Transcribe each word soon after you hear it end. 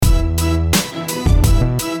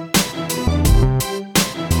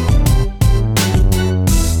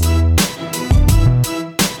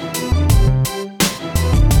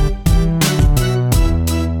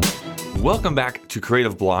Welcome back to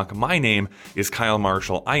Creative Block. My name is Kyle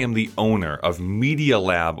Marshall. I am the owner of Media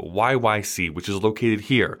Lab YYC, which is located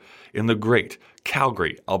here in the great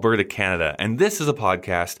Calgary, Alberta, Canada. And this is a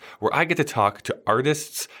podcast where I get to talk to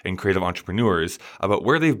artists and creative entrepreneurs about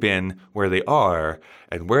where they've been, where they are,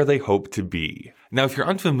 and where they hope to be. Now, if you're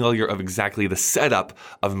unfamiliar of exactly the setup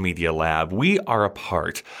of Media Lab, we are a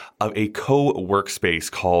part of a co-workspace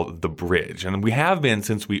called The Bridge, and we have been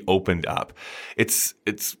since we opened up. It's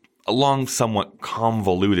a long, somewhat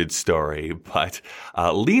convoluted story, but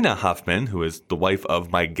Lena Huffman, who is the wife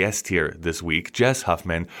of my guest here this week, Jess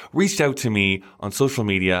Huffman, reached out to me on social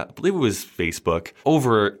media, I believe it was Facebook,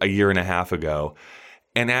 over a year and a half ago,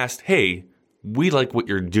 and asked, hey, we like what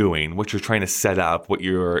you're doing, what you're trying to set up, what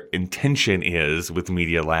your intention is with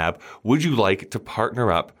Media Lab. Would you like to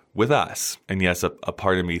partner up with us? And yes, a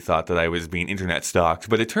part of me thought that I was being internet stalked,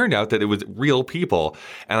 but it turned out that it was real people.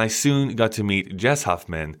 And I soon got to meet Jess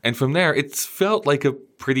Huffman. And from there, it's felt like a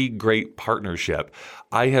pretty great partnership.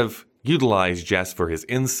 I have utilized Jess for his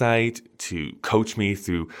insight to coach me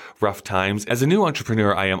through rough times. As a new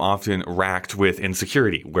entrepreneur, I am often racked with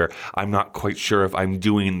insecurity, where I'm not quite sure if I'm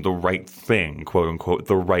doing the right thing, quote unquote,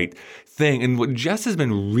 the right thing. And what Jess has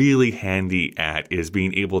been really handy at is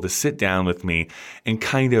being able to sit down with me and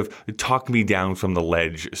kind of talk me down from the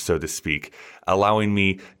ledge, so to speak, allowing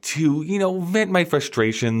me to, vent my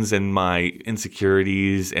frustrations and my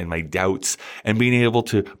insecurities and my doubts, and being able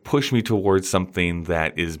to push me towards something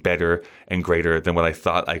that is better and greater than what I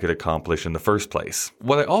thought I could accomplish in the first place.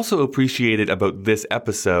 What I also appreciated about this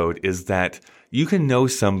episode is that you can know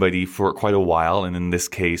somebody for quite a while, and in this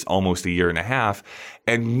case, almost a year and a half,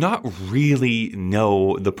 and not really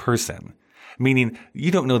know the person. Meaning,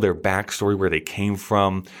 you don't know their backstory, where they came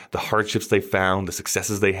from, the hardships they found, the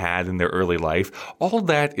successes they had in their early life. All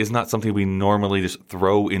that is not something we normally just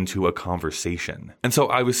throw into a conversation. And so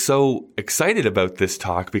I was so excited about this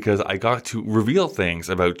talk because I got to reveal things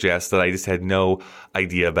about Jess that I just had no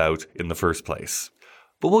idea about in the first place.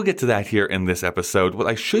 But we'll get to that here in this episode. What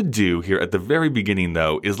I should do here at the very beginning,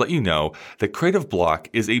 though, is let you know that Creative Block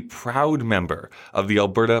is a proud member of the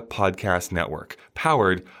Alberta Podcast Network,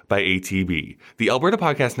 powered by ATB. The Alberta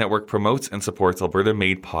Podcast Network promotes and supports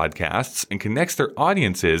Alberta-made podcasts and connects their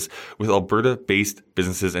audiences with Alberta-based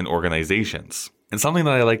businesses and organizations. And something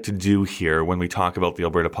that I like to do here when we talk about the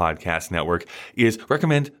Alberta Podcast Network is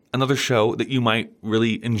recommend another show that you might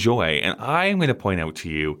really enjoy. And I'm going to point out to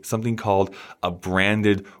you something called A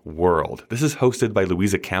Branded World. This is hosted by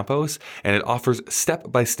Louisa Campos, and it offers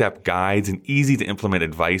step-by-step guides and easy-to-implement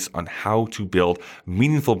advice on how to build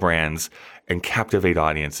meaningful brands and captivate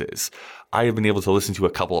audiences. I have been able to listen to a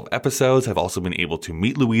couple of episodes. I've also been able to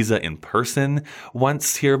meet Louisa in person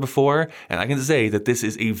once here before. And I can say that this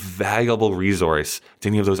is a valuable resource to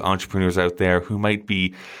any of those entrepreneurs out there who might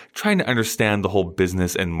be trying to understand the whole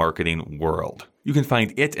business and marketing world. You can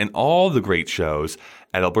find it and all the great shows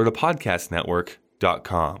at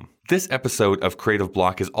albertapodcastnetwork.com. This episode of Creative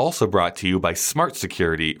Block is also brought to you by Smart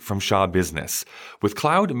Security from Shaw Business. With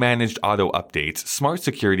cloud-managed auto updates, Smart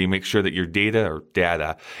Security makes sure that your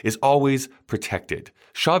data is always protected.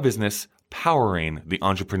 Shaw Business, powering the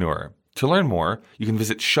entrepreneur. To learn more, you can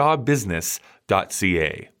visit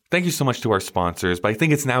shawbusiness.ca. Thank you so much to our sponsors, but I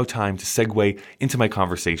think it's now time to segue into my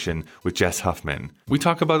conversation with Jess Huffman. We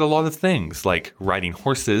talk about a lot of things like riding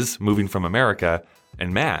horses, moving from America,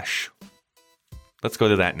 and MASH. Let's go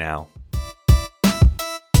to that now.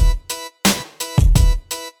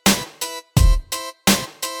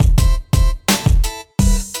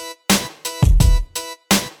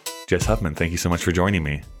 Jess Huffman, thank you so much for joining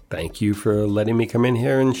me. Thank you for letting me come in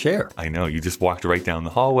here and share. I know, you just walked right down the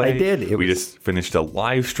hallway. I did. We just finished a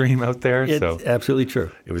live stream out there. It's absolutely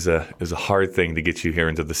true. It was a hard thing to get you here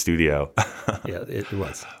into the studio. Yeah, it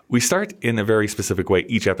was. We start in a very specific way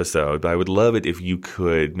each episode, but I would love it if you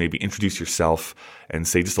could maybe introduce yourself and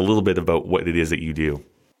say just a little bit about what it is that you do.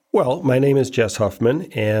 Well, my name is Jess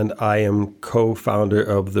Huffman, and I am co-founder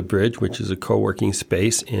of The Bridge, which is a co-working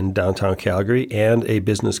space in downtown Calgary, and a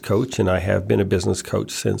business coach, and I have been a business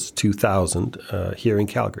coach since 2000 here in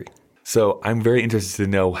Calgary. So I'm very interested to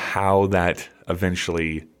know how that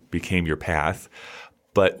eventually became your path,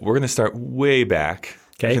 but we're going to start way back.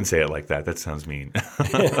 Okay. You can say it like that. That sounds mean.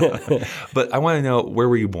 But I want to know, where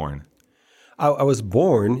were you born? I was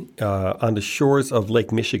born on the shores of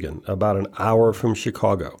Lake Michigan, about an hour from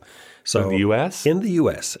Chicago. So in the U.S.? In the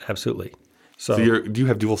U.S., absolutely. So do you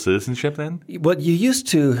have dual citizenship then? Well, you used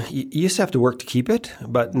to have to work to keep it,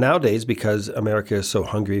 but nowadays, because America is so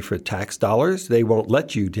hungry for tax dollars, they won't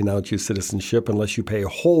let you denounce your citizenship unless you pay a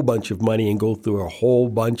whole bunch of money and go through a whole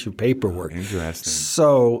bunch of paperwork. Interesting.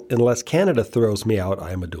 So unless Canada throws me out,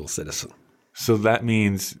 I am a dual citizen. So that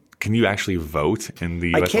means, can you actually vote in the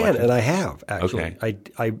U.S. I can, election? and I have actually. Okay.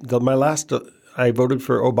 I voted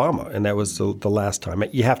for Obama, and that was the last time.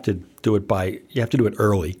 You have to do it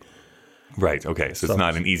early. Right. Okay. So it's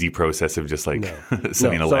not an easy process of just like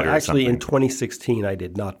sending a So letter or actually, something. in 2016, I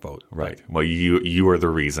did not vote. Right. Well, you were the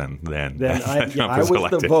reason then. Then I was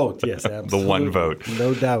elected. the vote. Yes, absolutely. The one vote.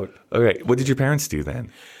 No doubt. Okay. What did your parents do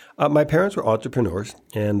then? My parents were entrepreneurs,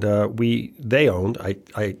 and they owned.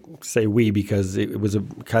 I say we because it was a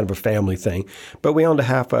kind of a family thing, but we owned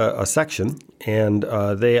a section, and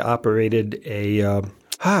they operated a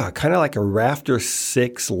kind of like a Rafter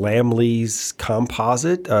 6 Lamleys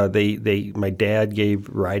composite. My dad gave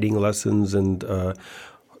riding lessons and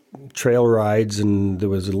trail rides, and there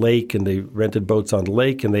was a lake, and they rented boats on the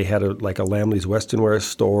lake, and they had a Lamleys Western wear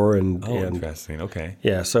store. And Interesting. Okay.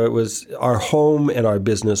 yeah, so it was our home and our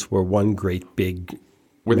business were one great big.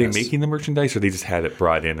 Were they mess. making the merchandise, or they just had it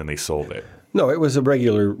brought in and they sold it? No, it was a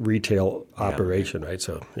regular retail operation, right?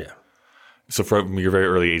 So yeah, So from your very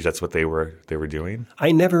early age, that's what they were doing?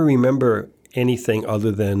 I never remember anything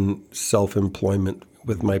other than self-employment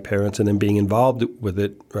with my parents and then being involved with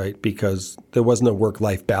it, right? Because there was no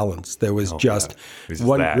work-life balance. There was just It was just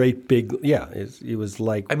one that. great big, it was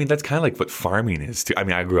like, I mean, that's kind of like what farming is too. I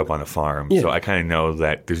mean, I grew up on a farm, so I kind of know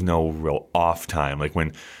that there's no real off time. Like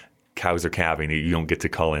when cows are calving, you don't get to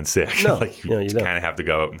call in sick. No, like you don't. kind of have to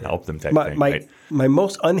go out and help them type thing. Right? My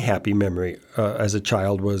most unhappy memory as a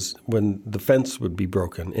child was when the fence would be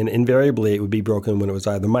broken. And invariably it would be broken when it was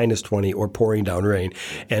either -20 or pouring down rain.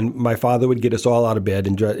 And my father would get us all out of bed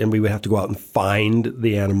and we would have to go out and find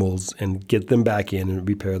the animals and get them back in and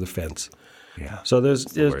repair the fence. Yeah. So there's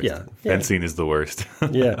Fencing is the worst.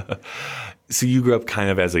 Yeah. So you grew up kind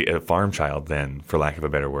of as a farm child then, for lack of a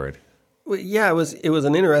better word. Well, yeah, it was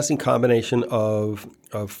an interesting combination of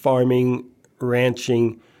farming,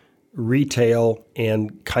 ranching, retail,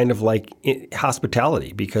 and kind of like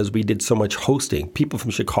hospitality because we did so much hosting. People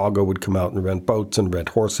from Chicago would come out and rent boats and rent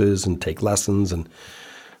horses and take lessons, and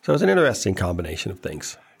so it was an interesting combination of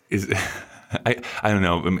things. I don't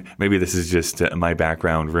know. Maybe this is just my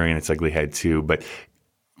background rearing its ugly head too, but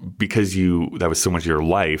because that was so much of your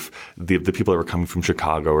life, the people that were coming from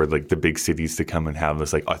Chicago or like the big cities to come and have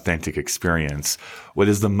this like authentic experience, what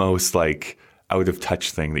is the most like out of touch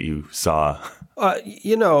thing that you saw? I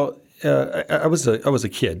was a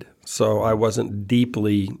kid, so I wasn't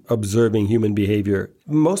deeply observing human behavior.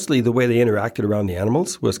 Mostly the way they interacted around the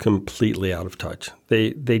animals was completely out of touch.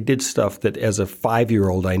 They did stuff that as a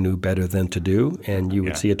 5-year-old I knew better than to do, and you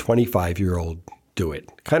would see a 25-year-old do it.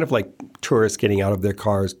 Kind of like tourists getting out of their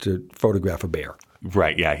cars to photograph a bear.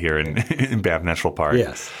 Right, yeah, here in Banff National Park.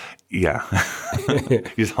 Yes. Yeah. You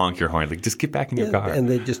just honk your horn, like, just get back in your car. And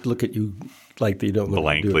they just look at you like you don't know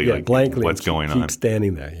blankly, what to do. like, blankly. what's going on. Keep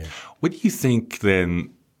standing there, yeah. What do you think then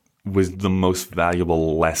was the most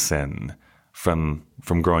valuable lesson from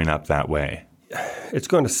growing up that way? It's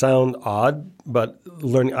going to sound odd, but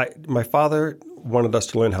my father wanted us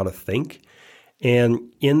to learn how to think.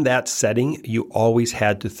 And in that setting, you always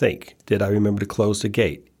had to think. Did I remember to close the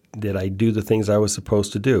gate? Did I do the things I was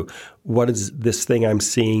supposed to do? What does this thing I'm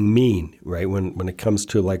seeing mean, right? When it comes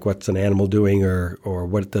to like what's an animal doing or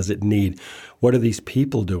what does it need? What are these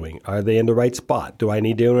people doing? Are they in the right spot? Do I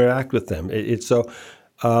need to interact with them?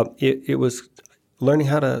 It was learning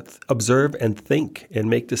how to observe and think and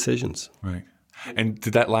make decisions. Right. And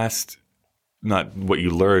did that last, not what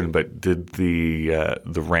you learned, but did the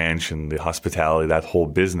ranch and the hospitality, that whole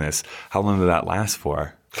business, how long did that last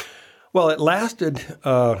for? Well, it lasted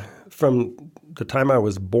from the time I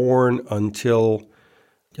was born until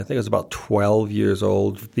I think I was about 12 years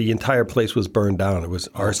old. The entire place was burned down. It was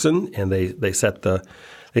arson, and they set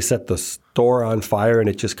the store on fire, and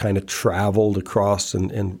it just kind of traveled across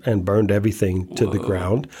and burned everything to the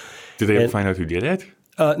ground. Did they ever find out who did it?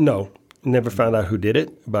 No. Never found out who did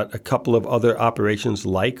it, but a couple of other operations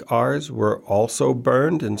like ours were also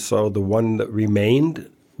burned, and so the one that remained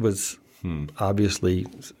was obviously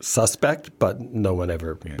suspect, but no one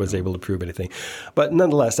ever was able to prove anything. But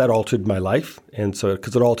nonetheless, that altered my life, and so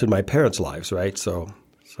because it altered my parents' lives, right? So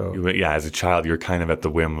yeah, as a child, you're kind of at the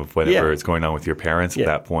whim of whatever is going on with your parents at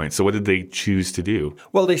that point. So what did they choose to do?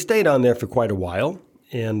 Well, they stayed on there for quite a while,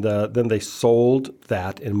 and then they sold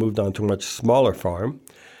that and moved on to a much smaller farm.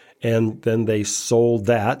 And then they sold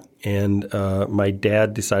that, and my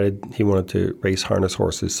dad decided he wanted to race harness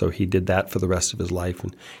horses, so he did that for the rest of his life.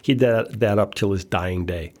 And he did that up till his dying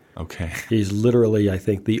day. Okay. He's literally, I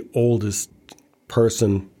think, the oldest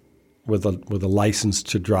person with a license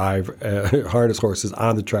to drive harness horses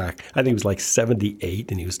on the track. I think he was like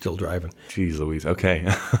 78, and he was still driving. Jeez Louise. Okay.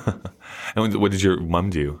 And what did your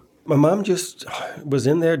mom do? My mom just was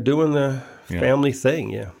in there doing the family thing,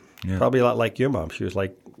 yeah. Probably a lot like your mom. She was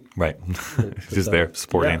like... Right. Just there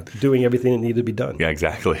supporting. Yeah, doing everything that needed to be done. Yeah,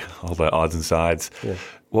 exactly. All the odds and sides. Yeah.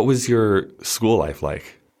 What was your school life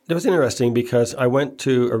like? It was interesting because I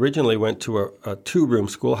originally went to a 2-room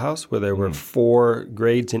schoolhouse where there were 4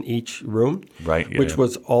 grades in each room, right? Which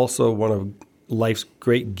was also one of life's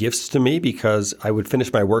great gifts to me because I would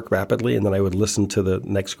finish my work rapidly and then I would listen to the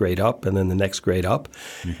next grade up and then the next grade up.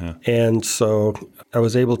 Mm-hmm. And so I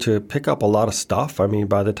was able to pick up a lot of stuff. I mean,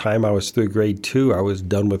 by the time I was through grade 2, I was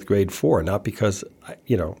done with grade 4, not because,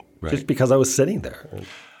 just because I was sitting there.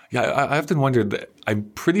 Yeah, I often wondered that I'm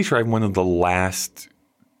pretty sure I'm one of the last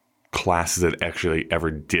classes that actually ever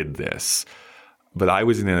did this. But I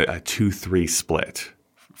was in a 2-3 split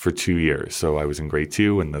for 2 years. So I was in grade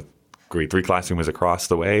 2 and the grade 3 classroom was across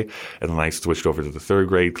the way. And then I switched over to the 3rd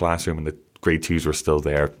grade classroom and the grade 2s were still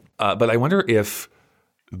there. But I wonder if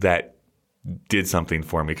that did something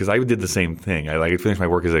for me because I did the same thing. I finished my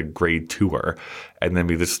work as a grade 2er, and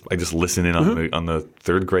then I just listen in on the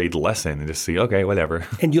 3rd grade lesson and just see, okay, whatever.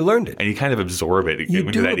 And you learned it. And you kind of absorb it.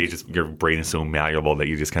 When you're that age, your brain is so malleable that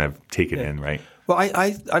you just kind of take it in, right? Well,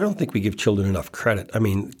 I don't think we give children enough credit. I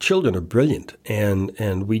mean, children are brilliant,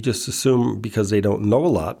 and we just assume because they don't know a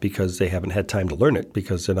lot, because they haven't had time to learn it,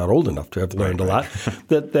 because they're not old enough to have learned a lot,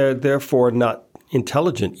 that they're therefore not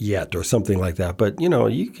intelligent yet or something like that. But,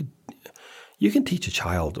 you can teach a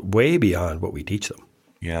child way beyond what we teach them.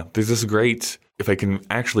 Yeah. There's this great, if I can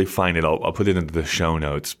actually find it, I'll put it into the show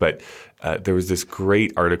notes. But there was this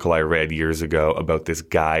great article I read years ago about this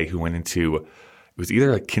guy who went into, it was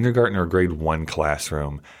either a kindergarten or a grade 1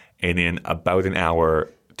 classroom. And in about an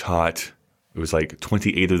hour taught, it was like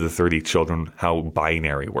 28 of the 30 children how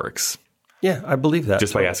binary works. Yeah, I believe that.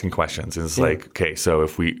 Just by asking questions. And it's like, okay, so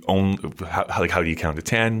if we how do you count to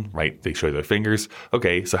 10, right? They show you their fingers.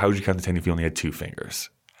 Okay, so how would you count to 10 if you only had 2 fingers?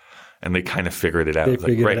 And they kind of figured it out.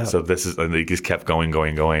 So this is, and they just kept going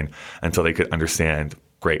until they could understand,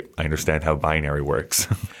 great, I understand how binary works.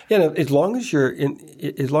 Yeah, as long as you're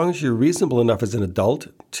reasonable enough as an adult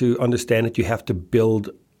to understand that you have to build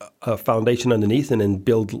a foundation underneath and then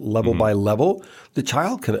build level by level, the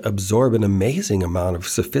child can absorb an amazing amount of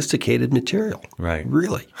sophisticated material. Right.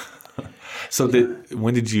 Really. So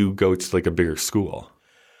when did you go to like a bigger school?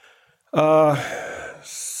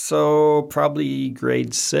 So probably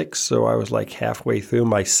grade 6. So I was like halfway through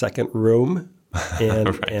my 2nd room and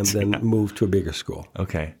then moved to a bigger school.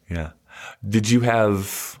 Okay. Yeah. Did you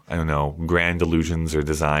have, I don't know, grand delusions or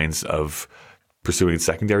designs of pursuing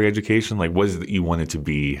secondary education? Like, what is it that you wanted to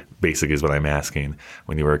be, basically, is what I'm asking,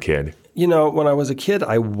 when you were a kid? When I was a kid,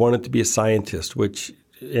 I wanted to be a scientist,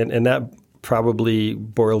 and that probably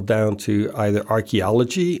boiled down to either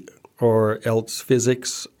archaeology or else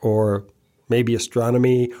physics or maybe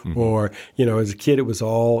astronomy or, as a kid, it was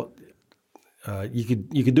all, you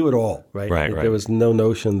could do it all, right? Right. There was no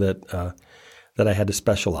notion that I had to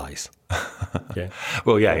specialize. Okay.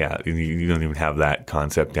 Well, yeah. You don't even have that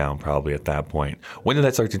concept down probably at that point. When did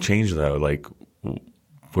that start to change, though? Like,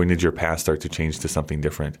 when did your path start to change to something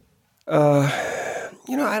different? I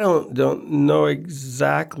don't know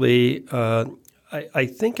exactly. I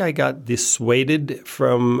think I got dissuaded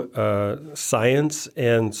from science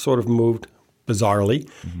and sort of moved bizarrely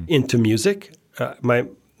into music. My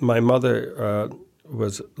mother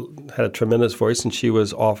had a tremendous voice, and she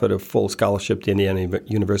was offered a full scholarship to Indiana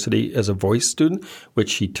University as a voice student, which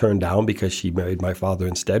she turned down because she married my father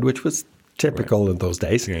instead, which was typical in those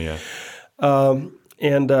days. Yeah. But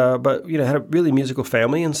had a really musical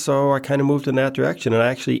family, and so I kind of moved in that direction. And I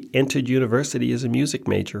actually entered university as a music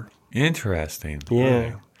major. Interesting. Yeah.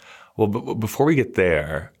 Right. Well, but before we get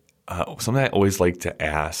there, something I always like to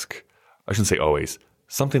ask, I shouldn't say always,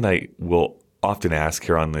 something I will often ask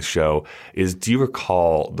here on this show is, do you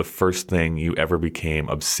recall the first thing you ever became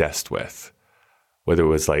obsessed with? Whether it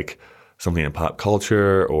was like something in pop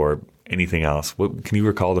culture or anything else. Can you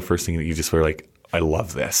recall the first thing that you just were like, I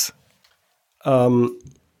love this?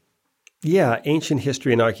 Yeah, ancient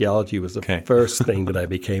history and archaeology was the first thing that I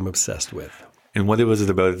became obsessed with. And what was it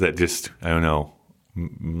about it that just, I don't know,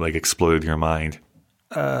 like exploded your mind?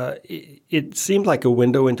 It seemed like a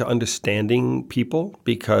window into understanding people,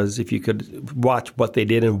 because if you could watch what they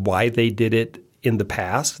did and why they did it in the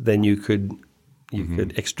past, then you could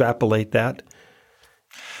extrapolate that.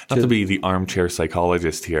 Not to be the armchair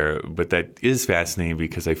psychologist here, but that is fascinating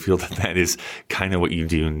because I feel that is kind of what you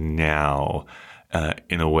do now.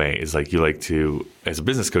 In a way, is like you like to, as a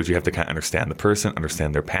business coach, you have to kind of understand the person,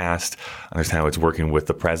 understand their past, understand how it's working with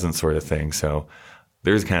the present sort of thing. So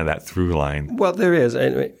There's kind of that through line. Well, there is.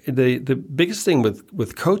 And the biggest thing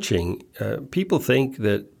with coaching, people think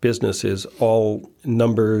that business is all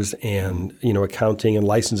numbers and, accounting and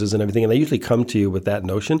licenses and everything. And they usually come to you with that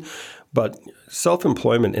notion. But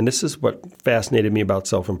self-employment, and this is what fascinated me about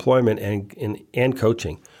self-employment and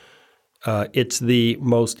coaching, it's the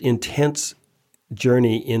most intense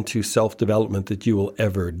journey into self-development that you will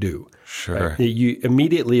ever do. Sure. Right? You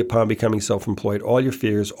immediately upon becoming self-employed, all your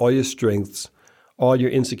fears, all your strengths, all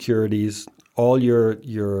your insecurities, all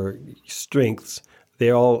your strengths,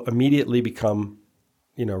 they all immediately become,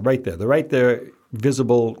 right there. They're right there,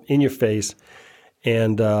 visible in your face,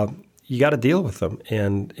 and you got to deal with them.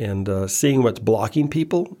 And seeing what's blocking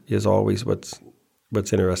people is always what's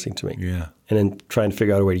interesting to me. Yeah. And then trying to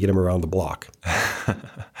figure out a way to get them around the block.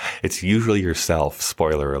 It's usually yourself.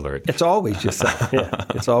 Spoiler alert. It's always yourself. Yeah.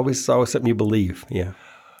 It's always something you believe. Yeah.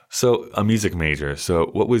 So a music major. So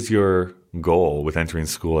what was your goal with entering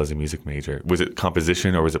school as a music major? Was it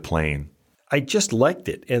composition or was it playing? I just liked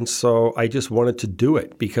it. And so I just wanted to do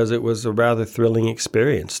it because it was a rather thrilling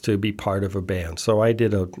experience to be part of a band. So I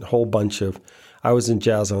did a whole bunch I was in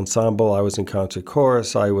jazz ensemble, I was in concert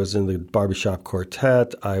chorus, I was in the barbershop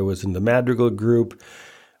quartet, I was in the madrigal group.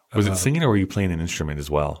 Was it singing or were you playing an instrument as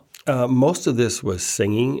well? Most of this was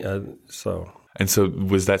singing. And so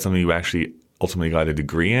was that something you actually ultimately got a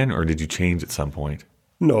degree in, or did you change at some point?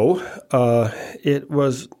 No,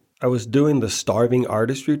 I was doing the starving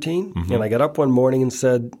artist routine, and I got up one morning and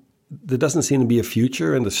said, there doesn't seem to be a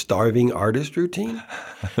future in the starving artist routine.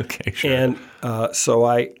 Okay, sure. And so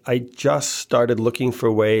I just started looking for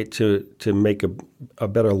a way to make a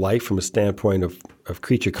better life from a standpoint of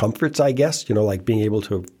creature comforts, I guess, like being able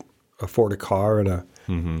to afford a car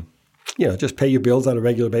and just pay your bills on a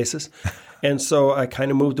regular basis. And so I kind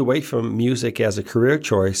of moved away from music as a career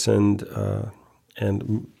choice and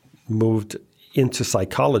moved into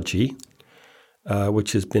psychology,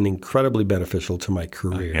 which has been incredibly beneficial to my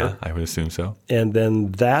career. Yeah, I would assume so. And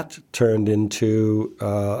then that turned into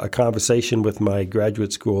a conversation with my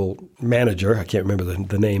graduate school manager. I can't remember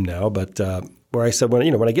the name now, but where I said, when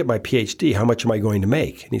I get my PhD, how much am I going to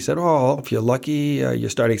make? And he said, if you're lucky, your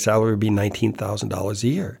starting salary would be $19,000 a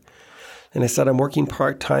year. And I said, I'm working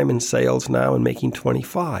part-time in sales now and making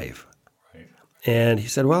 $25,000. Right. And he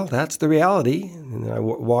said, well, that's the reality. And I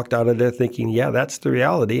walked out of there thinking, yeah, that's the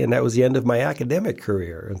reality. And that was the end of my academic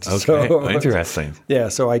career. And okay, so, interesting. Yeah,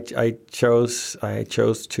 so I chose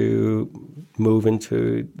to move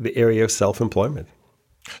into the area of self-employment.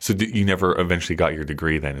 So you never eventually got your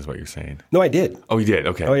degree then, is what you're saying? No, I did. Oh, you did?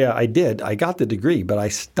 Okay. Oh, yeah, I did. I got the degree, but I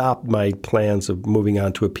stopped my plans of moving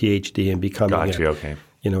on to a PhD and becoming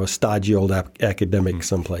a stodgy old academic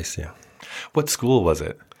someplace, yeah. What school was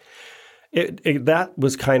it? That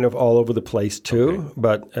was kind of all over the place too,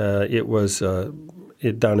 but it was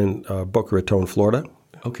down in Boca Raton, Florida.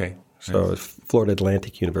 Okay. So it's Florida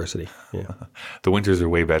Atlantic University. Yeah. The winters are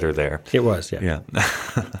way better there. It was, yeah.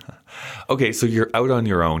 Yeah. Okay, so you're out on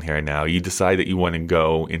your own here now. You decide that you want to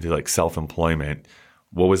go into like self-employment.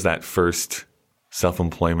 What was that first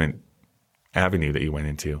self-employment avenue that you went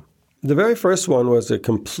into? The very first one was a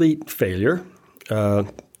complete failure.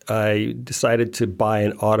 I decided to buy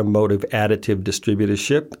an automotive additive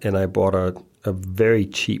distributorship, and I bought a very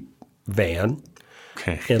cheap van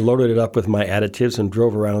and loaded it up with my additives and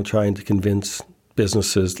drove around trying to convince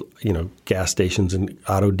businesses, gas stations and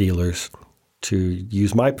auto dealers to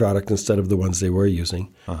use my product instead of the ones they were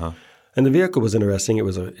using. Uh-huh. And the vehicle was interesting. It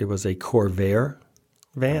was a Corvair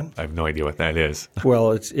van. I have no idea what that is.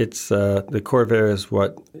 Well, it's the Corvair is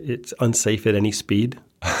it's unsafe at any speed.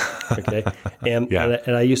 Okay,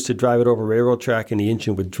 and I used to drive it over railroad track, and the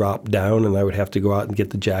engine would drop down, and I would have to go out and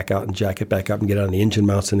get the jack out and jack it back up and get it on the engine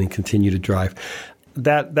mounts, and then continue to drive.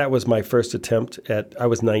 That was my first attempt I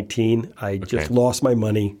was 19. I just lost my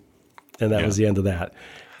money, and that was the end of that.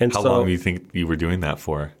 And How long do you think you were doing that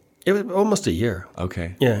for? It was almost a year.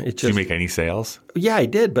 Okay. Yeah. Did you make any sales? Yeah, I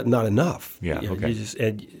did, but not enough. Yeah. Okay.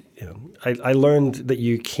 I learned that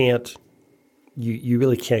you can't. You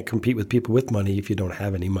really can't compete with people with money if you don't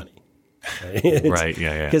have any money. Right.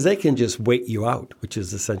 Yeah. Because they can just wait you out, which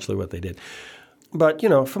is essentially what they did. But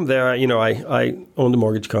from there, I owned a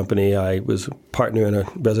mortgage company. I was a partner in a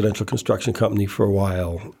residential construction company for a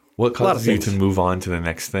while. What caused you to move on to the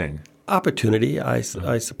next thing? Opportunity, I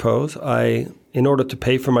suppose. In order to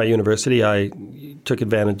pay for my university, I took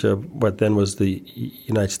advantage of what then was the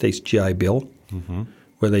United States GI Bill,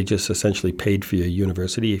 where they just essentially paid for your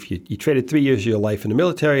university. If you traded 3 years of your life in the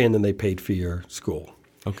military, and then they paid for your school.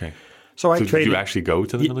 Okay. So did you actually go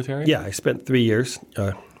to the military? Yeah, I spent 3 years,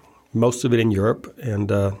 most of it in Europe.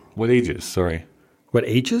 And what ages? Sorry. What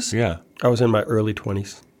ages? Yeah. I was in my early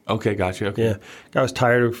 20s. Okay, gotcha. Okay. Yeah. I was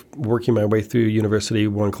tired of working my way through university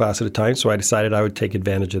one class at a time, so I decided I would take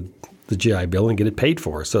advantage of the GI Bill and get it paid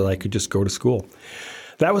for so that I could just go to school.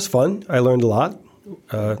 That was fun. I learned a lot.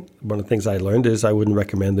 One of the things I learned is I wouldn't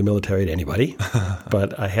recommend the military to anybody,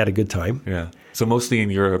 but I had a good time. Yeah. So mostly in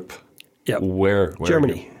Europe. Yeah. Where?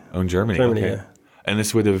 Germany. Oh, in Germany. Germany, okay. yeah. And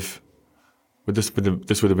this would have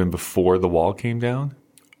been before the wall came down?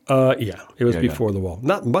 Yeah. It was before the wall.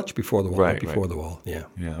 Not much before the wall, but before the wall. Yeah.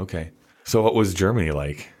 Yeah. Okay. So what was Germany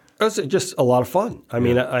like? It was just a lot of fun. I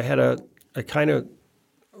mean, I had a kind of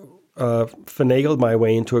finagled my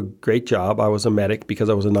way into a great job. I was a medic because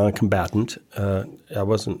I was a non-combatant. I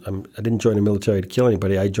didn't join the military to kill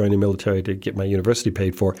anybody. I joined the military to get my university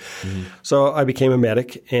paid for. Mm-hmm. So I became a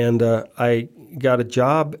medic, and I got a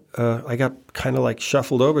job. I got kind of like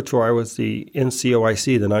shuffled over to where I was the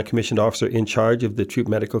NCOIC, the non-commissioned officer in charge of the troop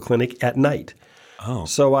medical clinic at night. Oh.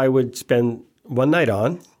 So I would spend one night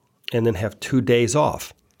on and then have 2 days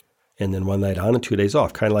off. And then one night on and 2 days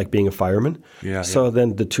off, kind of like being a fireman. Yeah. So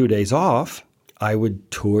then the 2 days off, I would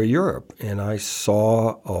tour Europe. And I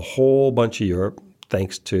saw a whole bunch of Europe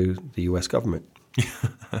thanks to the U.S. government.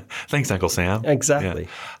 Thanks, Uncle Sam. Exactly. Yeah.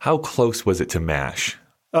 How close was it to MASH?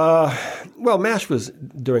 Well, MASH was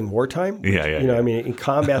during wartime. Yeah. I mean, in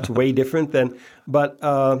combat's way different than, but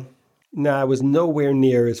it was nowhere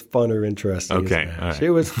near as fun or interesting as MASH. Right.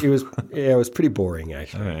 It was pretty boring,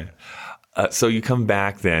 actually. All right. So you come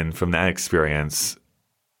back then from that experience,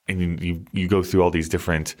 and you go through all these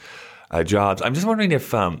different jobs. I'm just wondering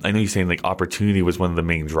if I know you're saying like opportunity was one of the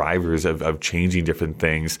main drivers of changing different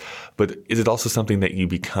things, but is it also something that you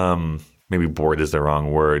become, maybe bored is the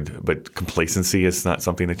wrong word, but complacency is not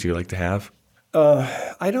something that you like to have?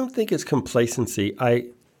 I don't think it's complacency.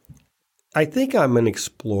 I think I'm an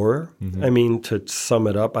explorer. Mm-hmm. I mean, to sum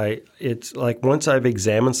it up, it's like once I've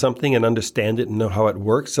examined something and understand it and know how it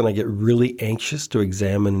works, then I get really anxious to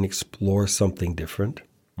examine and explore something different.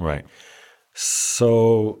 Right.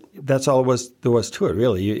 So that's all there was to it,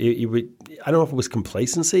 really. I don't know if it was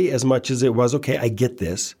complacency as much as it was, okay, I get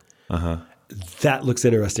this. Uh-huh. That looks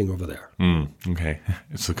interesting over there. Okay.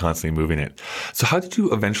 So constantly moving it. So how did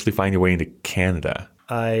you eventually find your way into Canada?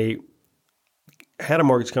 I had a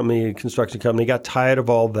mortgage company, a construction company, got tired of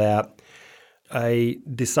all that. I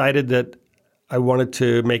decided that I wanted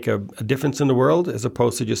to make a difference in the world as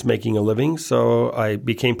opposed to just making a living. So I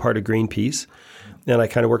became part of Greenpeace, and I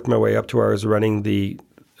kind of worked my way up to where I was running the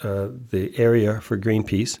area for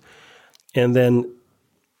Greenpeace. And then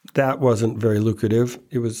that wasn't very lucrative.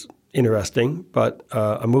 It was interesting, but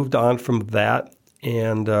I moved on from that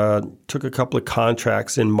and took a couple of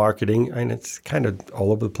contracts in marketing. And it's kind of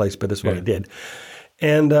all over the place, but that's what I did.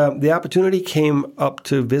 And the opportunity came up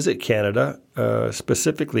to visit Canada,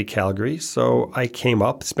 specifically Calgary. So I came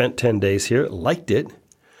up, spent 10 days here, liked it,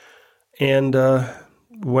 and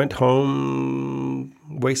went home,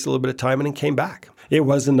 wasted a little bit of time, and then came back. It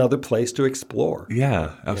was another place to explore.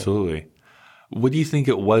 Yeah, absolutely. Yeah. What do you think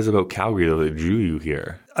it was about Calgary that drew you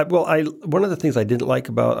here? One of the things I didn't like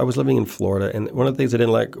I was living in Florida, and one of the things I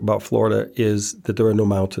didn't like about Florida is that there are no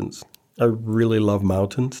mountains. I really love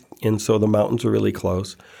mountains, and so the mountains were really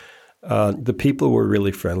close. The people were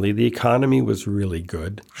really friendly. The economy was really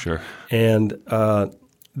good. Sure. And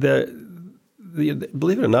believe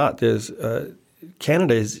it or not,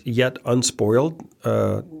 Canada is yet unspoiled.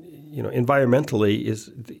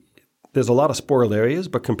 Environmentally there's a lot of spoiled areas,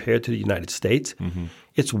 but compared to the United States,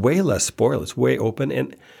 it's way less spoiled. It's way open.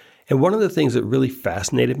 And one of the things that really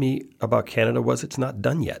fascinated me about Canada was it's not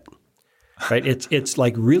done yet. Right? It's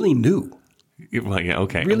like really new. Well, yeah,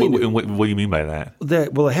 okay. Really what do you mean by that? They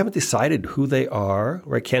haven't decided who they are.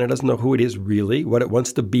 Right? Canada doesn't know who it is really, what it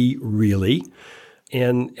wants to be really.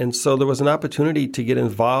 And so there was an opportunity to get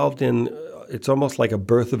involved in it's almost like a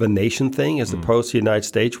birth of a nation thing as opposed to the United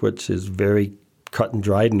States, which is very cut and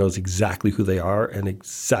dried and knows exactly who they are and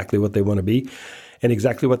exactly what they want to be and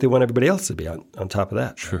exactly what they want everybody else to be on top of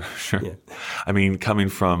that. Sure. Yeah. I mean, coming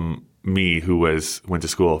from me who went to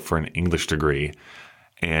school for an English degree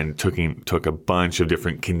and took a bunch of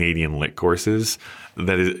different Canadian lit courses,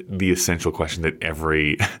 that is the essential question that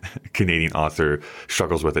every Canadian author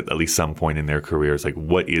struggles with at least some point in their career. It's like,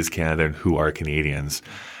 what is Canada and who are Canadians?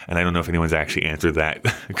 And I don't know if anyone's actually answered that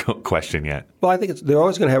question yet. Well, I think they're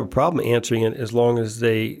always going to have a problem answering it as long as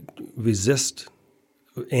they resist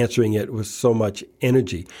answering it with so much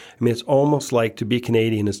energy. I mean, it's almost like to be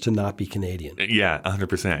Canadian is to not be Canadian. Yeah,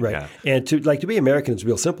 100%. Right. Yeah. And to be American is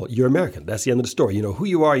real simple. You're American. That's the end of the story. You know who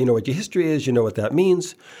you are. You know what your history is. You know what that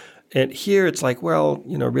means. And here it's like, well,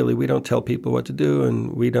 really, we don't tell people what to do,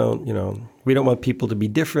 and we don't want people to be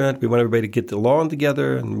different. We want everybody to get along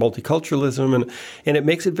together, and multiculturalism, and it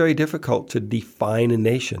makes it very difficult to define a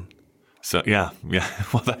nation. So yeah.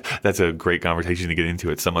 Well, that's a great conversation to get into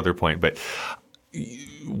at some other point. But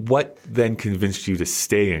what then convinced you to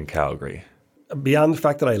stay in Calgary? Beyond the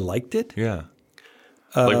fact that I liked it? Yeah.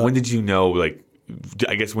 When did you know,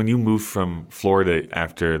 I guess when you moved from Florida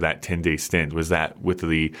after that 10-day stint, was that with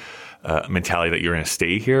the mentality that you're going to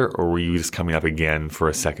stay here, or were you just coming up again for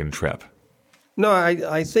a second trip? No,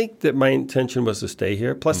 I think that my intention was to stay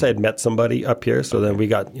here. Plus, I had met somebody up here, so then we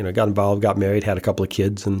got involved, got married, had a couple of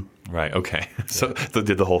kids, and right. Okay. So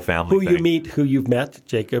did the whole family thing. Who you've met,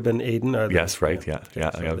 Jacob and Aiden. Yes, right.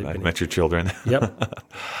 Yeah. I met your children. Yep.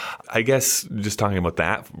 I guess just talking about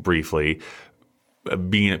that briefly,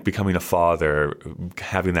 becoming a father,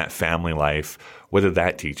 having that family life, what did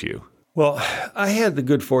that teach you? Well, I had the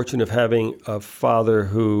good fortune of having a father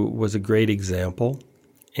who was a great example,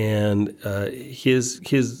 and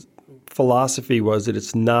his philosophy was that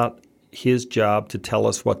it's not his job to tell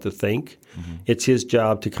us what to think. Mm-hmm. It's his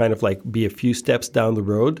job to kind of be a few steps down the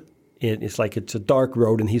road. It's like it's a dark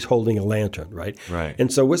road and he's holding a lantern, right? Right.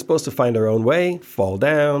 And so we're supposed to find our own way, fall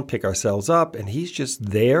down, pick ourselves up, and he's just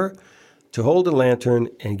there to hold a lantern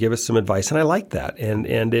and give us some advice. And I like that.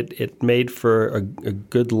 And it made for a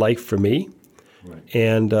good life for me. Right.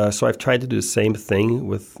 And so I've tried to do the same thing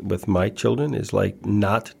with my children, is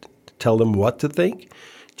not tell them what to think,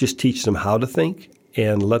 just teach them how to think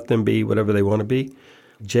and let them be whatever they want to be.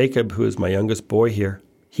 Jacob, who is my youngest boy here,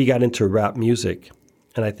 he got into rap music.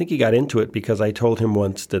 And I think he got into it because I told him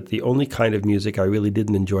once that the only kind of music I really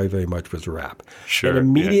didn't enjoy very much was rap. Sure. And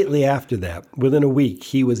immediately after that, within a week,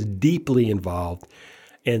 he was deeply involved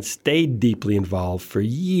and stayed deeply involved for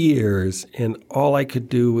years. And all I could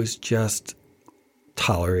do was just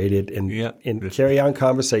tolerate it and carry on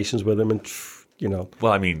conversations with him. And,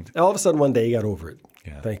 Well, I mean, all of a sudden one day he got over it.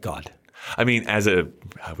 Yeah. Thank God. I mean, I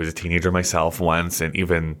was a teenager myself once, and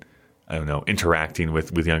even, I don't know, interacting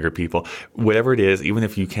with younger people, whatever it is, even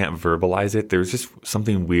if you can't verbalize it, there's just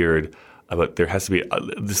something weird about, there has to be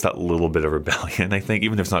just that little bit of rebellion, I think,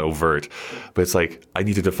 even if it's not overt. But it's like, I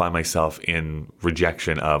need to define myself in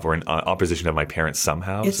rejection of, or in opposition of my parents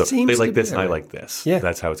somehow. It so seems they to like be this that and I way. like this. Yeah.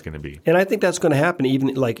 That's how it's going to be. And I think that's going to happen.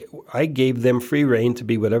 Even I gave them free rein to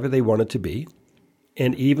be whatever they wanted to be.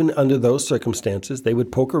 And even under those circumstances, they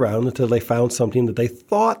would poke around until they found something that they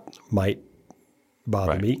thought might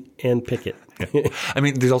bother me and pick it. Yeah. I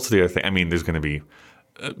mean, there's also the other thing. I mean, there's going to be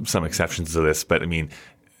some exceptions to this, but I mean,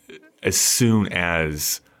 as soon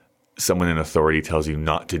as someone in authority tells you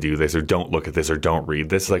not to do this or don't look at this or don't read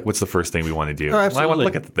this, what's the first thing we want to do? Oh, absolutely. Well, I want to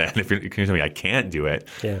look at that. If you're telling me I can't do it,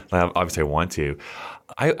 obviously I want to.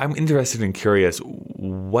 I'm interested and curious,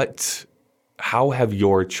 how have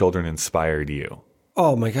your children inspired you?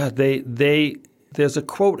 Oh my God, there's a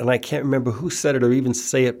quote, and I can't remember who said it or even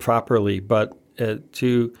say it properly, but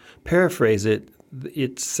to paraphrase it,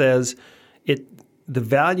 it says the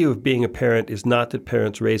value of being a parent is not that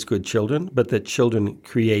parents raise good children, but that children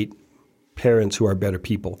create parents who are better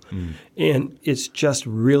people. Mm. And it's just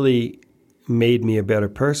really made me a better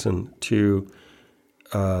person to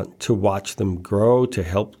watch them grow, to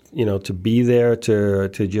help, to be there, to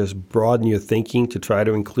just broaden your thinking, to try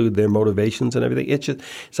to include their motivations and everything.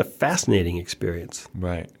 It's a fascinating experience.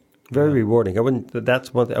 Right. Very rewarding. I wouldn't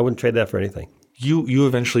trade that for anything. You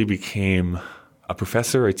eventually became a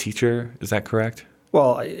professor, a teacher. Is that correct?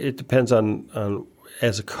 Well, it depends on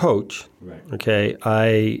as a coach. Right. Okay.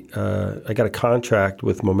 I got a contract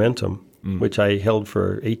with Momentum, which I held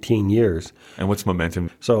for 18 years. And what's Momentum?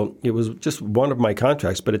 So it was just one of my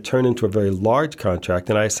contracts, but it turned into a very large contract,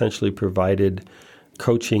 and I essentially provided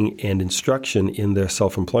coaching and instruction in their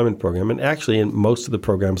self-employment program, and actually in most of the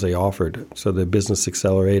programs they offered. So the Business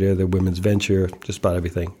Accelerator, the Women's Venture, just about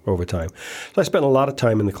everything over time. So I spent a lot of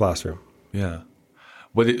time in the classroom. Yeah.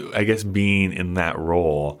 I guess being in that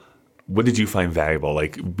role, what did you find valuable?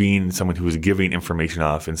 Like being someone who was giving information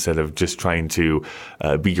off instead of just trying to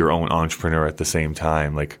be your own entrepreneur at the same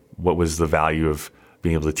time. Like what was the value of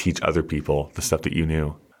being able to teach other people the stuff that you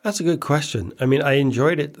knew? That's a good question. I mean, I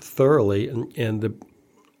enjoyed it thoroughly, and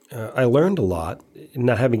I learned a lot,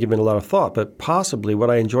 not having given a lot of thought, but possibly what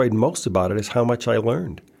I enjoyed most about it is how much I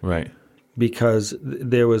learned. Right. Because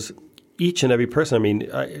there was each and every person. I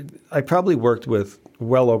mean, I probably worked with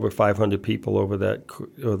well over 500 people over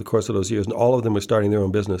the course of those years, and all of them were starting their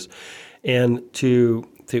own business. And to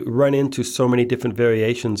run into so many different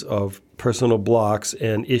variations of personal blocks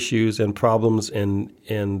and issues and problems and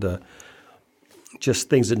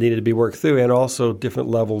just things that needed to be worked through, and also different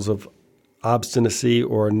levels of obstinacy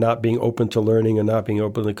or not being open to learning or not being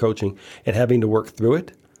open to coaching and having to work through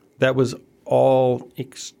it, that was all,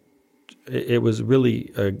 it was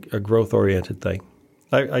really a growth-oriented thing.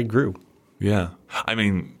 I grew. Yeah. I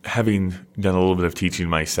mean, having done a little bit of teaching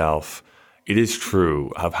myself, it is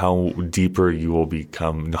true of how deeper you will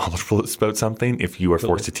become knowledgeable about something if you are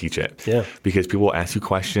forced to teach it. Yeah. Because people will ask you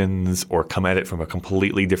questions or come at it from a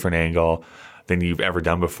completely different angle than you've ever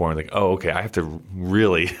done before. And like, oh, okay, I have to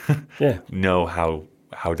really know how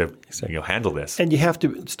to handle this. And you have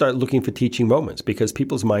to start looking for teaching moments because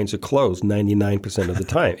people's minds are closed 99% of the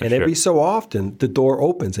time. And every so often, the door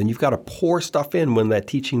opens and you've got to pour stuff in when that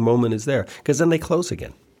teaching moment is there because then they close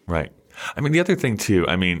again. Right. I mean, the other thing, too,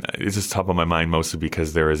 it's just top of my mind mostly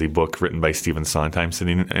because there is a book written by Stephen Sondheim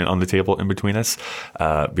sitting on the table in between us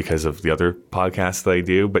because of the other podcasts that I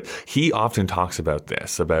do. But he often talks about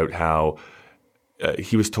this, about how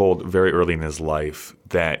he was told very early in his life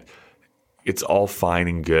that it's all fine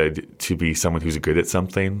and good to be someone who's good at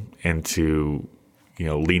something and to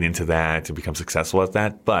lean into that, to become successful at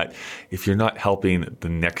that. But if you're not helping the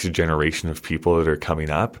next generation of people that are coming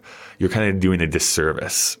up, you're kind of doing a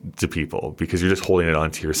disservice to people because you're just holding it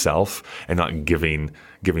onto yourself and not giving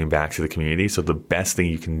back to the community. So the best thing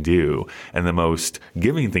you can do and the most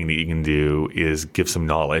giving thing that you can do is give some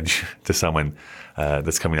knowledge to someone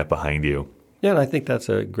that's coming up behind you. Yeah, and I think that's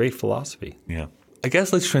a great philosophy. Yeah. I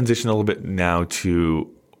guess let's transition a little bit now to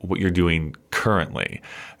what you're doing currently.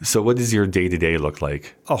 So what does your day-to-day look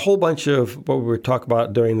like? A whole bunch of what we were talking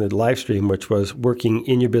about during the live stream, which was working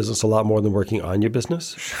in your business a lot more than working on your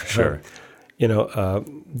business. Sure.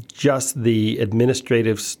 Just the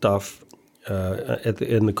administrative stuff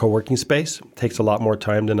in the co-working space takes a lot more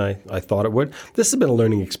time than I thought it would. This has been a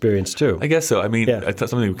learning experience too. I guess so. I mean,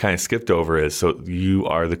 something we kind of skipped over is, so you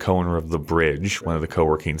are the co-owner of The Bridge, one of the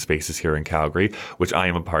co-working spaces here in Calgary, which I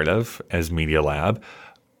am a part of as Media Lab.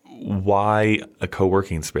 Why a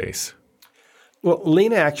co-working space? Well,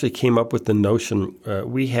 Lena actually came up with the notion.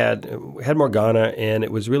 We had Morgana, and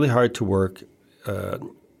it was really hard to work.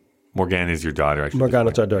 Morgana is your daughter,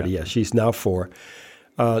 Morgana's our daughter, yeah. She's now 4.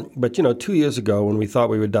 But 2 years ago, when we thought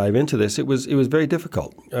we would dive into this, it was very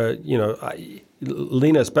difficult.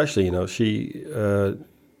 Lena especially, she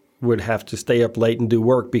would have to stay up late and do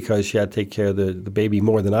work because she had to take care of the baby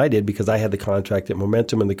more than I did because I had the contract at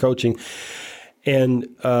Momentum and the coaching. And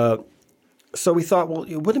so we thought, well,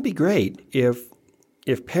 wouldn't it be great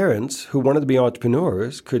if parents who wanted to be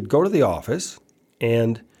entrepreneurs could go to the office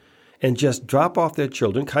and just drop off their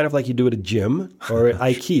children, kind of like you do at a gym or at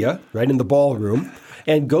IKEA, right in the ballroom,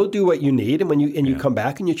 and go do what you need. And when you come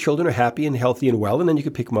back and your children are happy and healthy and well, and then you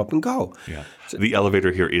can pick them up and go. Yeah. So, the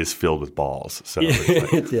elevator here is filled with balls. So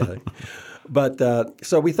yeah. But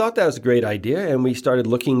so we thought that was a great idea, and we started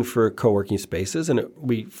looking for co-working spaces, and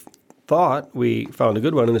we thought we found a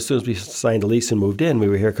good one. And as soon as we signed a lease and moved in, we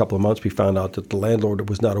were here a couple of months, we found out that the landlord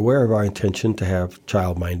was not aware of our intention to have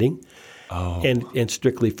child minding and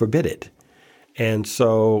strictly forbid it. And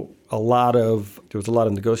so there was a lot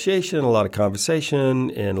of negotiation, a lot of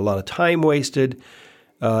conversation, and a lot of time wasted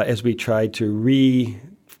as we tried to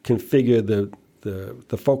reconfigure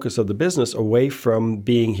the focus of the business away from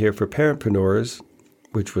being here for parentpreneurs,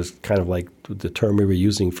 which was kind of like the term we were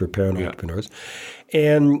using for parent entrepreneurs,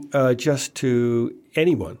 and just to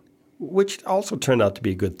anyone, which also turned out to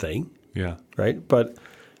be a good thing. Yeah. Right? But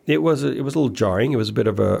it was a little jarring. It was a bit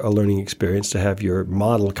of a learning experience to have your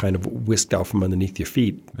model kind of whisked out from underneath your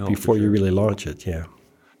feet before you really launch it. Yeah.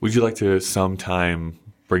 Would you like to sometime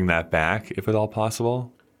bring that back, if at all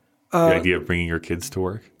possible? The idea of bringing your kids to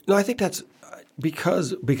work? No, I think that's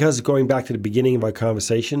because going back to the beginning of our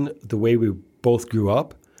conversation, the way we both grew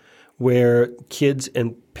up, where kids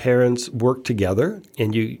and parents work together,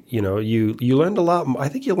 and you learned a lot. I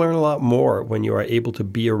think you learn a lot more when you are able to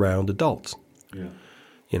be around adults. Yeah.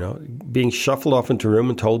 Being shuffled off into a room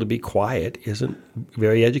and told to be quiet isn't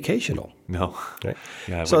very educational. No. Right?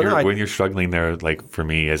 Yeah. When you're struggling there, like for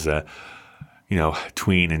me as a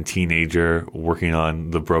tween and teenager working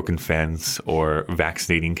on the broken fence or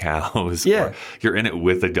vaccinating cows, or you're in it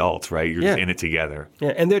with adults, right? You're just in it together.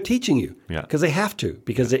 Yeah, and they're teaching you because they have to.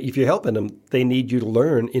 Because if you're helping them, they need you to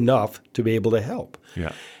learn enough to be able to help.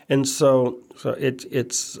 Yeah. And so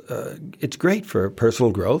it's great for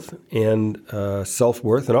personal growth and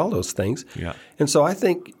self-worth and all those things. Yeah. And so I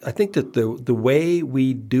think that the way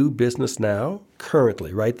we do business now,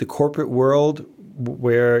 currently, right, the corporate world,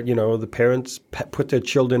 where the parents put their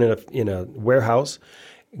children in a warehouse,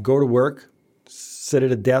 go to work, sit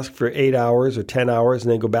at a desk for 8 hours or 10 hours,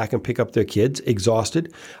 and then go back and pick up their kids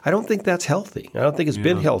exhausted. I don't think that's healthy. I don't think it's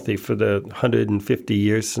been healthy for the 150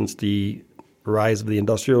 years since the rise of the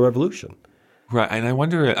Industrial Revolution. Right. And I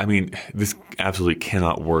wonder, I mean, this absolutely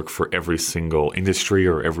cannot work for every single industry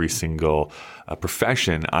or every single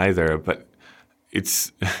profession either. But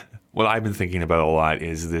it's what I've been thinking about a lot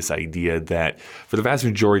is this idea that for the vast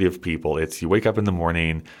majority of people, it's you wake up in the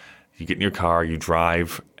morning, you get in your car, you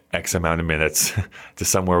drive X amount of minutes to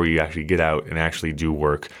somewhere where you actually get out and actually do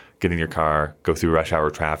work, get in your car, go through rush hour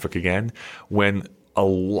traffic again. When a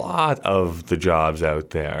lot of the jobs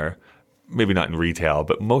out there, maybe not in retail,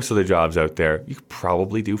 but most of the jobs out there, you could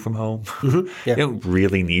probably do from home. Mm-hmm. Yeah. You don't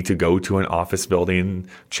really need to go to an office building,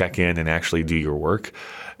 check in, and actually do your work.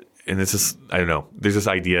 And it's just, I don't know, there's this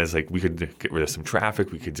idea is like we could get rid of some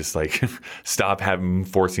traffic. We could just like stop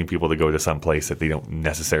forcing people to go to some place that they don't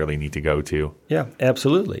necessarily need to go to. Yeah,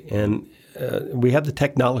 absolutely. And we have the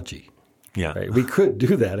technology. Yeah. Right? We could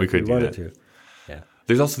do that if we wanted to. Yeah.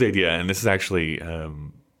 There's also the idea, and this is actually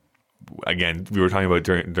again, we were talking about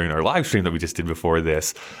during our live stream that we just did before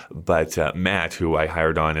this, but Matt, who I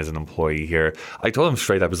hired on as an employee here, I told him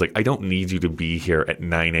straight up, I was like, I don't need you to be here at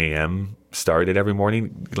 9 a.m. started every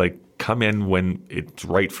morning. Like, come in when it's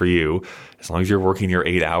right for you. As long as you're working your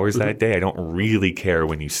 8 hours that day, I don't really care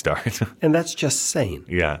when you start. And that's just sane.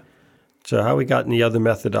 Yeah. So how we got in the other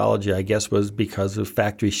methodology, I guess, was because of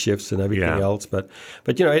factory shifts and everything else. But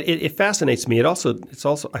you know, it fascinates me. It's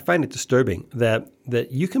also I find it disturbing that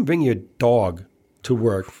you can bring your dog to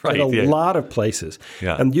work at a lot of places,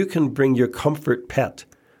 and you can bring your comfort pet,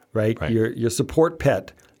 right? Your support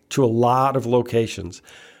pet to a lot of locations.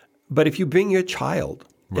 But if you bring your child,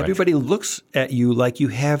 everybody looks at you like you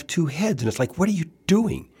have two heads, and it's like, what are you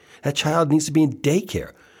doing? That child needs to be in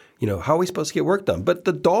daycare. You know, how are we supposed to get work done? But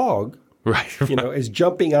the dog. You know, is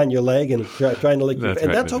jumping on your leg and trying to lick you,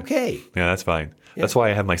 and that's okay. Yeah, that's fine. Yeah. That's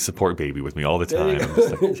why I have my support baby with me all the time. I'm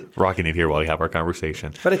just like rocking it here while we have our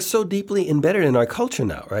conversation. But it's so deeply embedded in our culture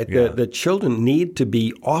now, right? Yeah. The children need to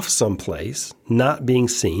be off someplace, not being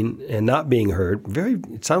seen and not being heard.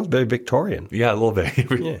 It sounds very Victorian. Yeah, a little bit.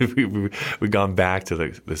 We've gone back to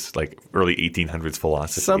this like early 1800s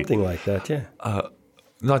philosophy. Something like that, yeah.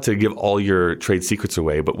 Not to give all your trade secrets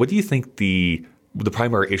away, but what do you think the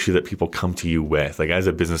primary issue that people come to you with, like as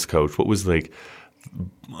a business coach, what was like,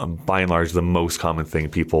 by and large, the most common thing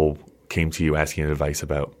people came to you asking advice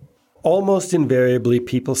about? Almost invariably,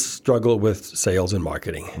 people struggle with sales and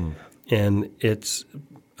marketing, and it's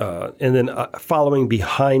and then following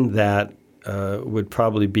behind that would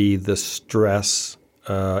probably be the stress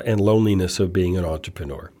and loneliness of being an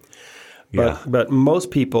entrepreneur. But most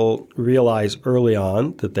people realize early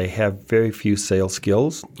on that they have very few sales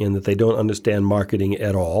skills and that they don't understand marketing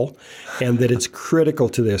at all and that it's critical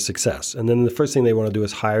to their success. And then the first thing they want to do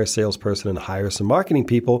is hire a salesperson and hire some marketing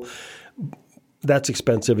people. That's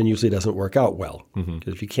expensive and usually doesn't work out well.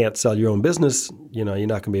 Because if you can't sell your own business, you know, you're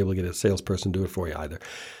not going to be able to get a salesperson to do it for you either.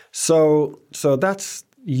 So that's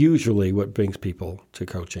usually what brings people to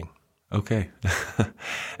coaching. Okay.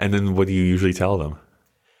 And then what do you usually tell them?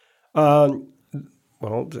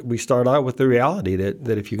 Well, we start out with the reality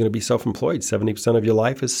that if you're going to be self-employed, 70% of your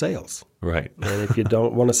life is sales. Right. And if you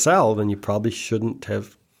don't want to sell, then you probably shouldn't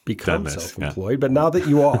have become self-employed. But now that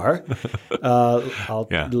you are,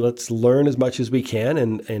 let's learn as much as we can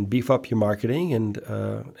and beef up your marketing. And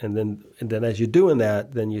then as you're doing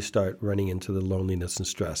that, then you start running into the loneliness and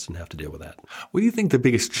stress and have to deal with that. What do you think the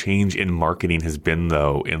biggest change in marketing has been,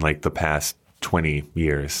 though, in like the past 20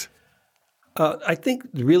 years? I think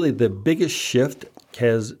really the biggest shift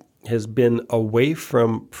has been away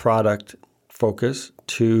from product focus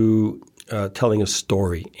to telling a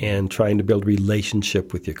story and trying to build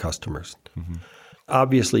relationship with your customers.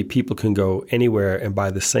 Obviously, people can go anywhere and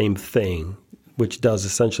buy the same thing, which does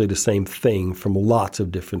essentially the same thing from lots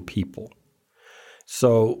of different people.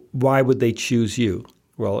 So why would they choose you?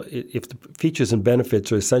 Well, if the features and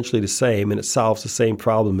benefits are essentially the same and it solves the same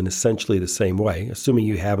problem in essentially the same way, assuming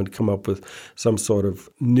you haven't come up with some sort of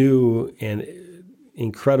new and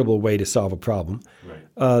incredible way to solve a problem,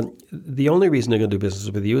 the only reason they're going to do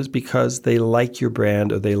business with you is because they like your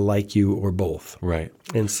brand or they like you or both. Right.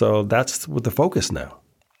 And so that's what the focus now.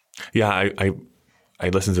 Yeah, I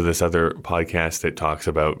listened to this other podcast that talks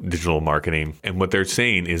about digital marketing, and what they're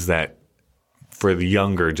saying is that for the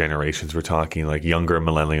younger generations, we're talking like younger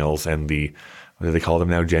millennials and what do they call them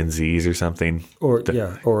now, Gen Zs or something? Or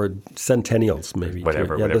centennials maybe.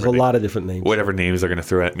 Whatever. There's a lot of different names. Whatever names they're going to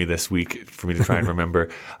throw at me this week for me to try and remember.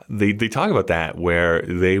 They talk about that where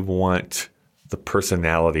they want the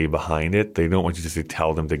personality behind it. They don't want you just to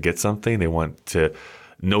tell them to get something. They want to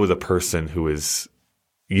know the person who is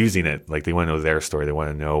using it. Like they want to know their story. They want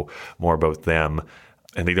to know more about them.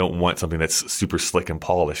 And they don't want something that's super slick and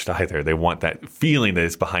polished either. They want that feeling that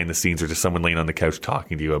it's behind the scenes or just someone laying on the couch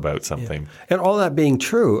talking to you about something. Yeah. And all that being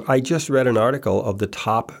true, I just read an article of the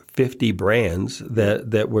top 50 brands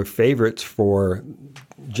that were favorites for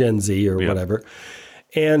Gen Z or whatever.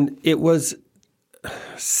 And it was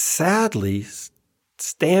sadly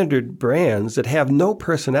standard brands that have no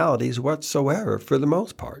personalities whatsoever for the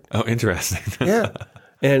most part. Oh, interesting. Yeah.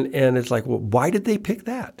 And it's like, well, why did they pick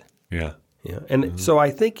that? Yeah. Yeah, and so I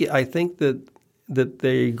think that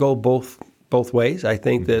they go both ways. I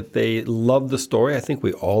think that they love the story. I think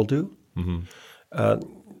we all do, and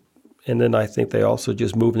then I think they also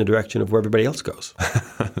just move in the direction of where everybody else goes,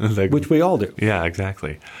 which we all do. Yeah,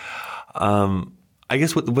 exactly. I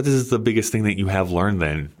guess what is the biggest thing that you have learned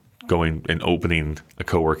then, going and opening a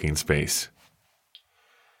co-working space?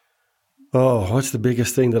 Oh, what's the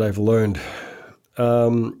biggest thing that I've learned?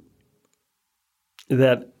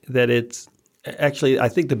 That it's actually, I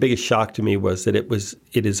think the biggest shock to me was that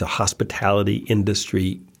it is a hospitality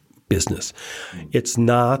industry business. It's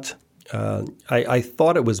not. I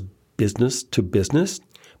thought it was business to business,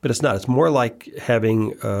 but it's not. It's more like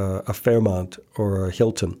having a Fairmont or a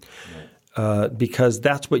Hilton, because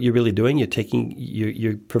that's what you're really doing.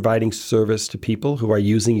 You're providing service to people who are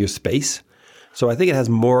using your space. So I think it has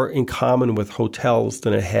more in common with hotels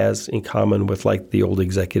than it has in common with like the old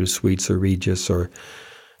executive suites or Regis or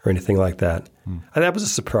anything like that. And that was a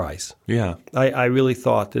surprise. Yeah. I really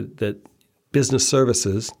thought that business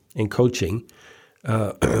services and coaching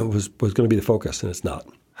was going to be the focus, and it's not.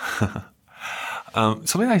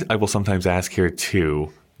 Something I will sometimes ask here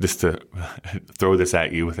too, just to throw this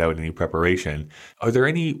at you without any preparation. Are there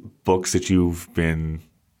any books that you've been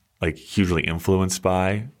like hugely influenced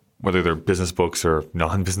by, whether they're business books or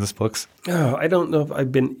non-business books? Oh, I don't know if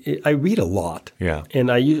I read a lot. Yeah.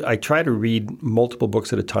 And I try to read multiple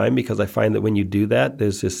books at a time because I find that when you do that,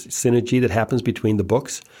 there's this synergy that happens between the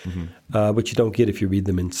books, which you don't get if you read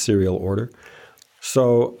them in serial order.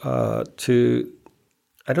 So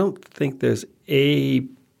I don't think there's a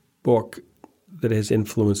book that has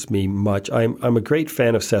influenced me much. I'm a great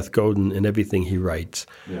fan of Seth Godin and everything he writes.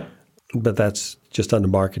 Yeah. But that's just on the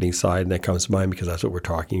marketing side, and that comes to mind because that's what we're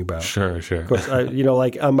talking about. Sure. Of course,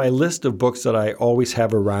 like on my list of books that I always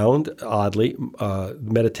have around, oddly,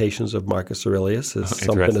 Meditations of Marcus Aurelius is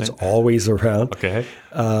something that's always around. Okay.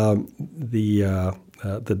 The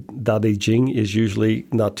Tao Te Ching is usually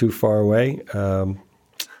not too far away. So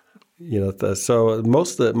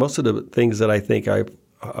most of the things that I think I've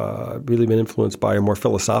really been influenced by are more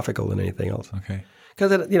philosophical than anything else. Okay. Because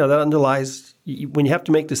that underlies when you have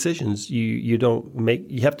to make decisions, you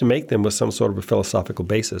have to make them with some sort of a philosophical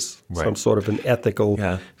basis, some sort of an ethical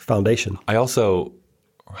foundation. I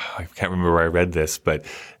can't remember where I read this, but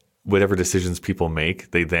whatever decisions people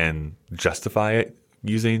make, they then justify it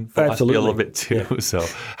using philosophy a little bit too. Yeah. So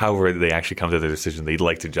however they actually come to their decision, they'd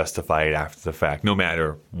like to justify it after the fact, no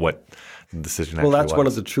matter what the decision actually was. Well, that's one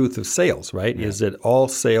of the truths of sales, right? Yeah. Is that all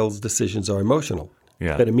sales decisions are emotional.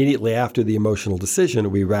 Yeah. But immediately after the emotional decision,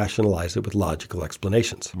 we rationalize it with logical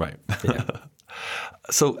explanations. Right. Yeah.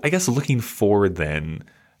 So I guess looking forward then,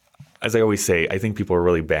 as I always say, I think people are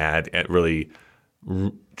really bad at really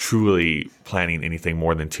truly planning anything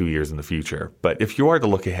more than 2 years in the future. But if you are to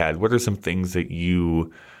look ahead, what are some things that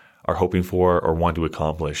you are hoping for or want to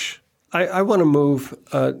accomplish? I want to move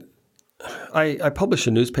I published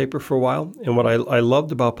a newspaper for a while, and what I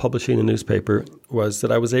loved about publishing a newspaper was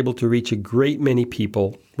that I was able to reach a great many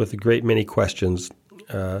people with a great many questions.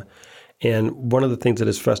 And one of the things that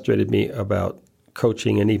has frustrated me about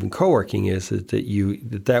coaching and even co-working is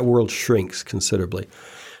that world shrinks considerably.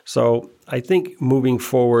 So I think moving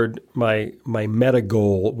forward, my meta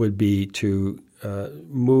goal would be to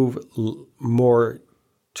move more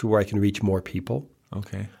to where I can reach more people.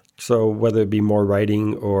 Okay. So whether it be more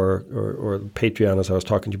writing or Patreon, as I was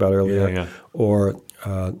talking to you about earlier,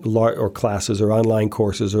 or classes or online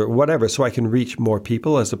courses or whatever, so I can reach more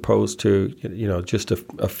people as opposed to just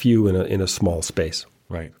a few in a small space.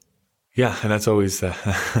 Right. Yeah, and that's always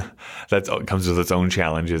that comes with its own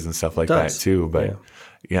challenges and stuff like that too. But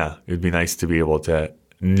yeah, it'd be nice to be able to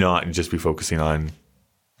not just be focusing on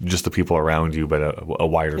just the people around you, but a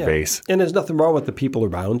wider base. And there's nothing wrong with the people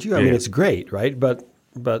around you. I mean, it's great, right? But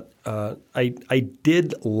I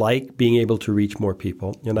did like being able to reach more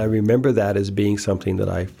people, and I remember that as being something that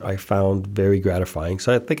I found very gratifying.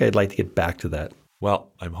 So I think I'd like to get back to that.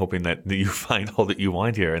 Well, I'm hoping that you find all that you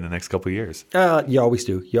want here in the next couple of years. You always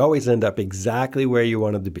do. You always end up exactly where you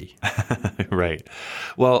wanted to be. Right.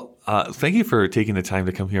 Well, thank you for taking the time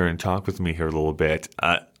to come here and talk with me here a little bit.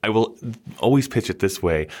 I will always pitch it this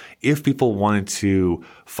way. If people wanted to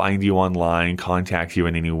find you online, contact you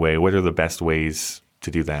in any way, what are the best ways to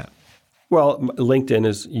do that? Well, LinkedIn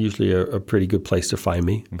is usually a pretty good place to find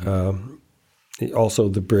me. Also,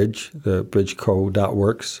 the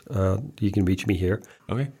bridgeco.works. You can reach me here.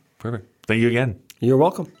 Okay, perfect. Thank you again. You're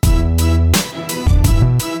welcome.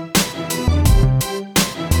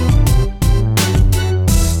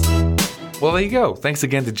 Well, there you go. Thanks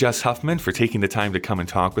again to Jess Huffman for taking the time to come and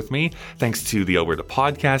talk with me. Thanks to the Alberta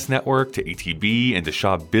Podcast Network, to ATB, and to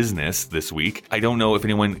Shaw Business this week. I don't know if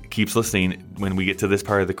anyone keeps listening when we get to this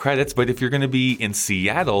part of the credits, but if you're going to be in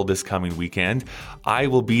Seattle this coming weekend, I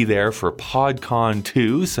will be there for PodCon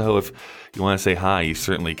 2. So if you want to say hi, you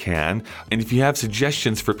certainly can. And if you have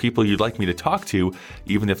suggestions for people you'd like me to talk to,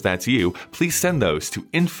 even if that's you, please send those to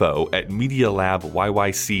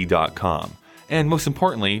info@medialabyyc.com. And most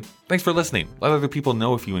importantly, thanks for listening. Let other people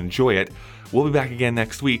know if you enjoy it. We'll be back again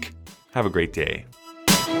next week. Have a great day.